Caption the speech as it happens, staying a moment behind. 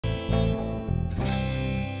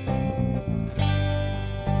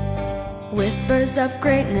Whispers of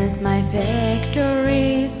greatness, my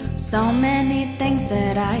victories. So many things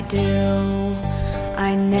that I do.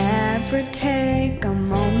 I never take a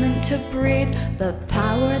moment to breathe. The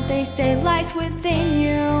power they say lies within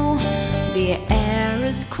you. The air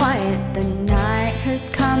is quiet, the night has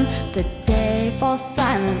come. The day falls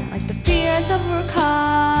silent like the fears overcome.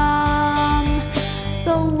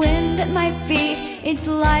 The wind at my feet, it's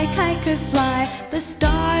like I could fly. The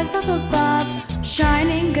stars up above,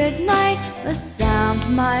 shining good night. The sound of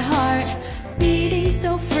my heart, beating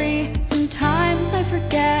so free. Sometimes I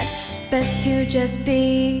forget, it's best to just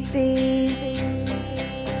be.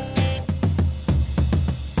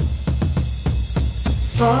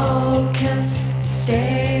 Focus,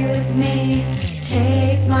 stay with me.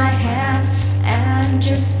 Take my hand and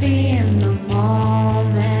just be in the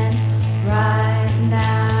moment right now.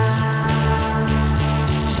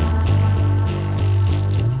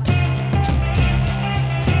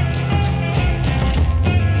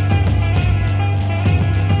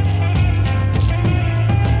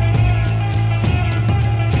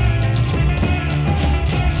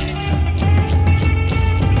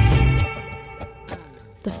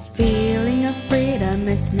 The feeling of freedom,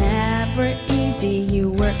 it's never easy.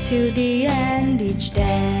 You work to the end each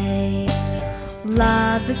day.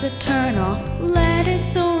 Love is eternal, let it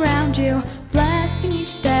surround you, blessing each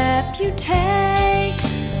step you take.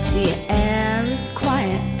 The air is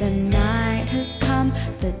quiet, the night has come.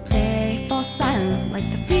 The day falls silent like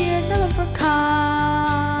the fears I've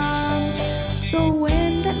overcome. The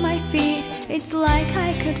wind at my feet, it's like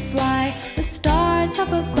I could fly. The stars up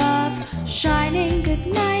above, shining good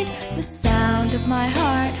night. The sound of my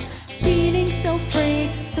heart, beating so free.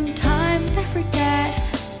 Sometimes I forget,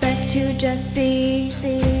 it's best to just be.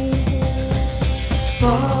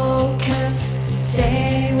 Focus,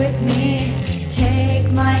 stay with me.